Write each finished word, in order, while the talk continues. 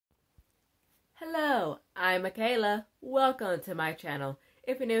Hello, I'm Michaela. Welcome to my channel.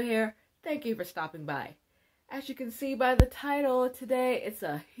 If you're new here, thank you for stopping by. As you can see by the title, today it's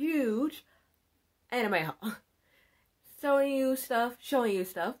a huge anime haul. Showing you stuff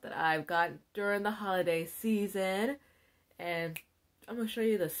that I've gotten during the holiday season. And I'm going to show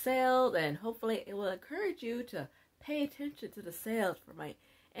you the sales, and hopefully it will encourage you to pay attention to the sales for my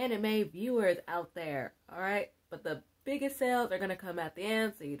anime viewers out there. Alright? But the biggest sales are going to come at the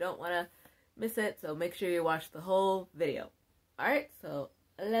end, so you don't want to miss it, so make sure you watch the whole video. Alright, so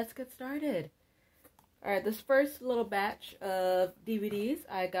let's get started. Alright, this first little batch of DVDs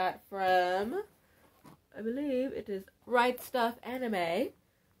I got from, I believe it is Right Stuf Anime.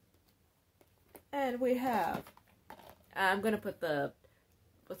 And we have, I'm going to put the,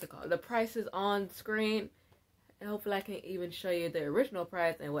 the prices on screen. And hopefully I can even show you the original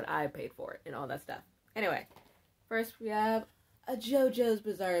price and what I paid for it and all that stuff. Anyway, first we have a JoJo's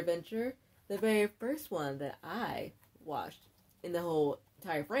Bizarre Adventure. The very first one that I watched in the whole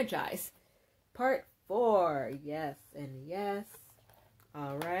entire franchise. Part 4. Yes and yes.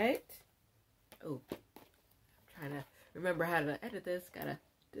 Alright. Oh. I'm trying to remember how to edit this. Gotta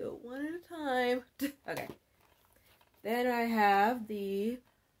do it one at a time. Okay. Then I have the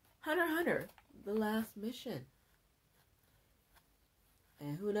Hunter x Hunter, The Last Mission.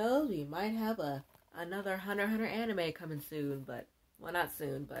 And who knows, we might have another Hunter x Hunter anime coming soon, but, well, not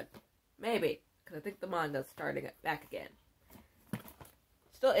soon, but maybe, because I think the manga's starting it back again.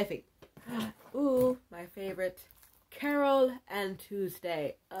 Still iffy. Ooh, my favorite, Carole and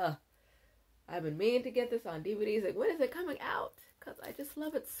Tuesday. I've been meaning to get this on DVDs. Like, when is it coming out? Because I just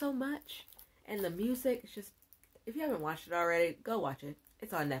love it so much. And the music is just, if you haven't watched it already, go watch it.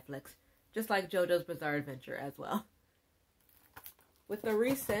 It's on Netflix. Just like JoJo's Bizarre Adventure as well. With the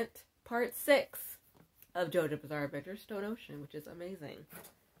recent Part 6 of JoJo's Bizarre Adventure, Stone Ocean, which is amazing.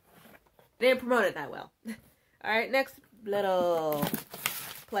 They didn't promote it that well. Alright, next little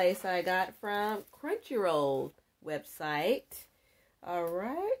place I got from Crunchyroll website.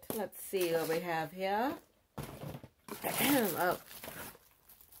 Alright, let's see what we have here. Oh.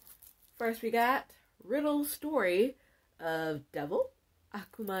 First we got Riddle's story of Devil,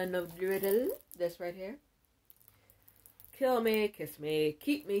 Akuma no Riddle, this right here. Kill me, kiss me,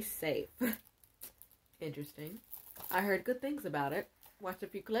 keep me safe. Interesting. I heard good things about it. Watched a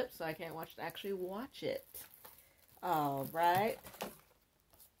few clips, so I can't actually watch it. Alright.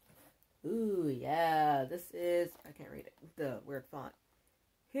 Ooh, yeah. This is, I can't read it. The weird font.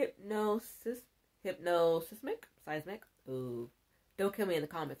 Hypnosismic? Seismic? Ooh. Don't kill me in the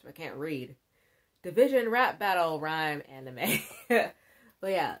comments if I can't read. Division rap battle rhyme anime.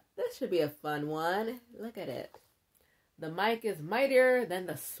 But yeah, this should be a fun one. Look at it. The mic is mightier than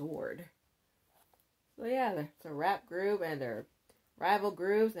the sword. So yeah, it's a rap group and they're rival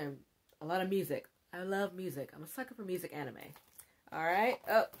grooves and a lot of music. I love music. I'm a sucker for music anime. Alright.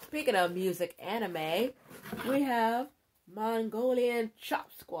 Oh, speaking of music anime, we have Mongolian Chop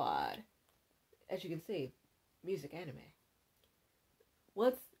Squad. As you can see, music anime.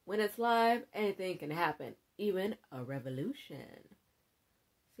 When it's live, anything can happen. Even a revolution.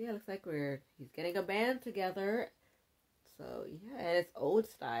 See, it looks like he's getting a band together. So yeah, and it's old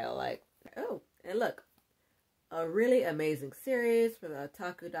style. Like, oh, and look. A really amazing series for the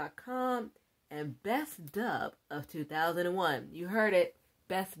otaku.com and best dub of 2001. You heard it.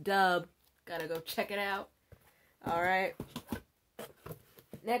 Best dub. Gotta go check it out. Alright.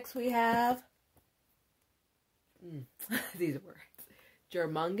 Next we have these words.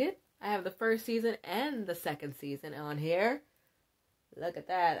 Jormungand. I have the first season and the second season on here. Look at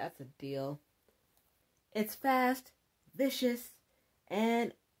that. That's a deal. It's fast, vicious,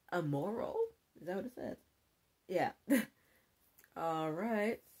 and immoral. Is that what it says? Yeah.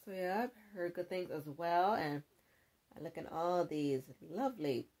 Alright. So yeah, I've heard good things as well. And I look at all these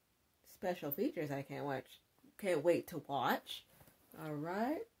lovely special features I can't wait to watch.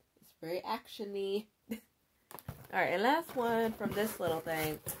 Alright. It's very action-y. Alright, and last one from this little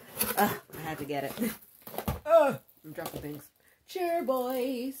thing. I had to get it. I'm dropping things. Cheer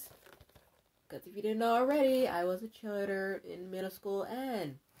boys! Because if you didn't know already, I was a cheerleader in middle school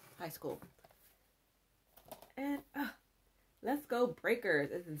and high school. And Let's Go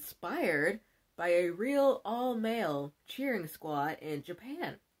Breakers is inspired by a real all-male cheering squad in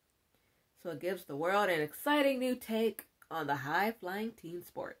Japan. So it gives the world an exciting new take on the high-flying team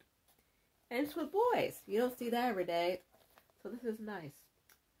sport. And it's with boys. You don't see that every day. So this is nice.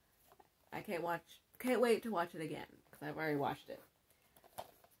 I can't wait to watch it again because I've already watched it.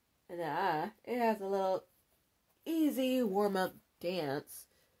 And it has a little easy warm-up dance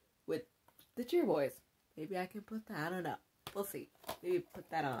with the cheer boys. Maybe I can put that, I don't know. We'll see. Maybe put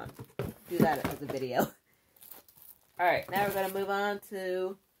that on. do that as a video. Alright, now we're going to move on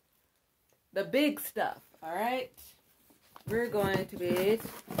to the big stuff. Alright? We're going to be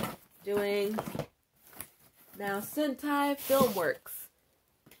doing now Sentai Filmworks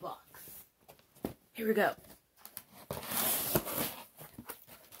box. Here we go.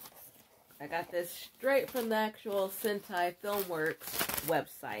 I got this straight from the actual Sentai Filmworks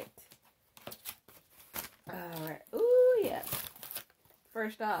website. Alright. Ooh, yeah.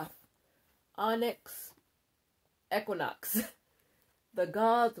 First off, Onyx Equinox. The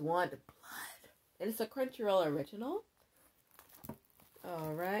gods want blood. And it's a Crunchyroll original.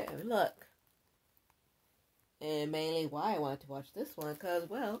 Alright, and look. And mainly why I wanted to watch this one, because,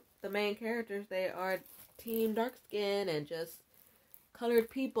 well, the main characters, they are team dark skin and just colored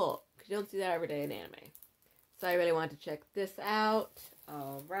people. Because you don't see that every day in anime. So I really wanted to check this out.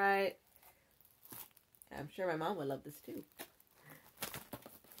 Alright. I'm sure my mom would love this too.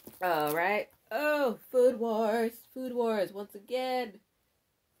 Alright. Oh, Food Wars. Food Wars once again.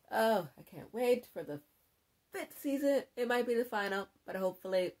 Oh, I can't wait for the 5th season. It might be the final, but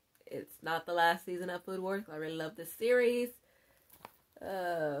hopefully it's not the last season of Food Wars. I really love this series.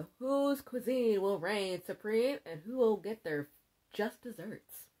 Whose cuisine will reign supreme and who will get their just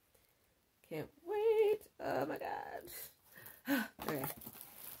desserts? Can't wait. Oh my god. Okay.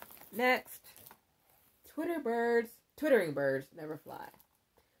 Next. Twittering birds never fly.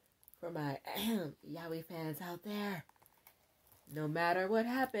 For my yaoi fans out there, no matter what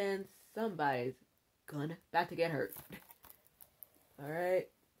happens, somebody's about to get hurt. Alright,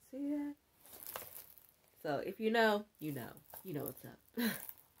 see that? So, if you know, you know. You know what's up.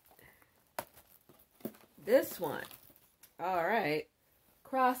 This one. Alright.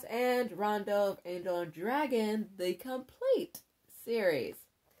 Cross and Rondo of Angel and Dragon, the complete series.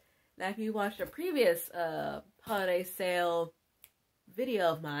 Now, if you watched a previous holiday sale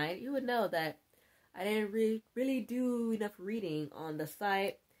video of mine, you would know that I didn't really do enough reading on the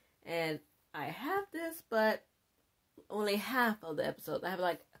site, and I have this, but only half of the episodes. I have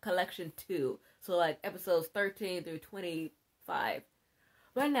like a collection 2, so like episodes 13 through 25.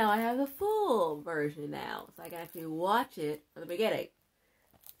 But now I have the full version now, so I can actually watch it from the beginning.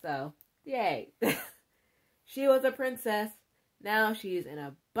 So, yay. She was a princess. Now she's an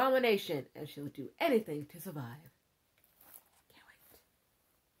abomination, and she'll do anything to survive.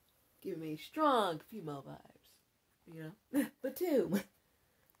 Give me strong female vibes, you know. Btoom.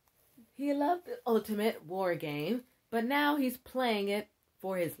 He loved the ultimate war game, but now he's playing it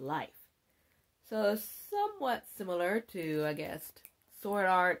for his life. So somewhat similar to, I guess, Sword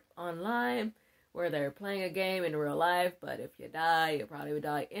Art Online, where they're playing a game in real life, but if you die, you probably would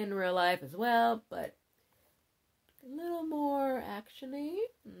die in real life as well, but a little more action-y.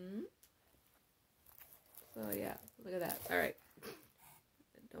 So yeah, look at that. Alright.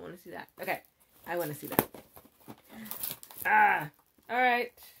 Don't want to see that. Okay. I want to see that.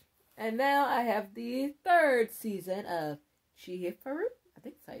 Alright. And now I have the 3rd season of Chihayafuru. I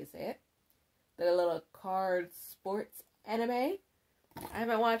think that's how you say it. The little card sports anime. I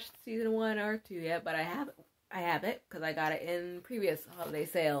haven't watched season 1 or 2 yet, but I have it because I got it in previous holiday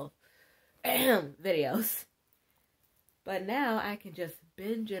sale videos. But now I can just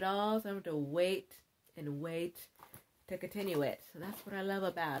binge it all, so I don't have to wait and wait to continue it. So that's what I love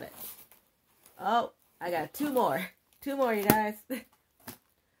about it. Oh, I got 2 more. 2 more, you guys.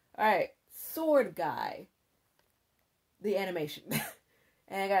 Alright, Swordgai. The animation.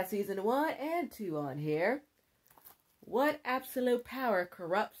 And I got season 1 and 2 on here. What absolute power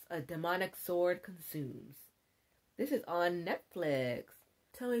corrupts a demonic sword consumes? This is on Netflix.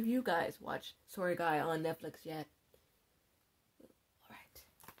 Tell me if you guys watched Swordgai on Netflix yet.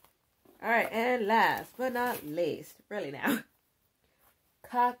 Alright, and last but not least, really now,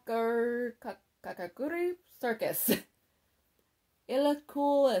 Karakuri Circus. It looked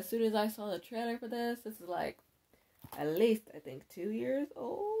cool as soon as I saw the trailer for this. This is like, at least, I think, 2 years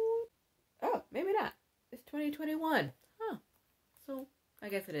old. Oh, maybe not. It's 2021. Huh. So, I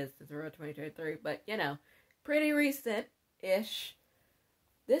guess it is, since we're 2023, but, you know, pretty recent-ish.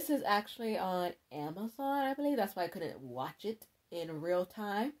 This is actually on Amazon, I believe. That's why I couldn't watch it in real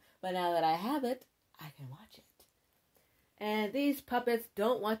time. But now that I have it, I can watch it. And these puppets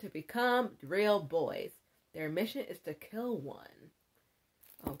don't want to become real boys. Their mission is to kill one.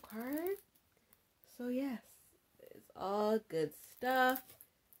 Okay? So yes, it's all good stuff.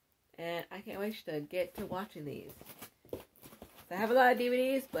 And I can't wait to get to watching these. So I have a lot of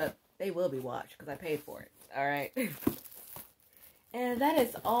DVDs, but they will be watched because I paid for it. Alright? And that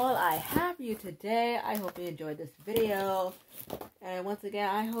is all I have for you today. I hope you enjoyed this video. And once again,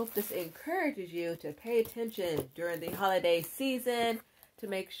 I hope this encourages you to pay attention during the holiday season to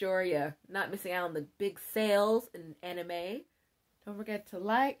make sure you're not missing out on the big sales in anime. Don't forget to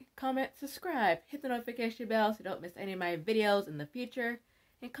like, comment, subscribe, hit the notification bell so you don't miss any of my videos in the future.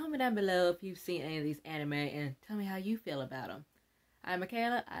 And comment down below if you've seen any of these anime and tell me how you feel about them. I'm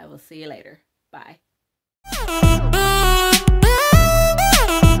Michaela. I will see you later. Bye.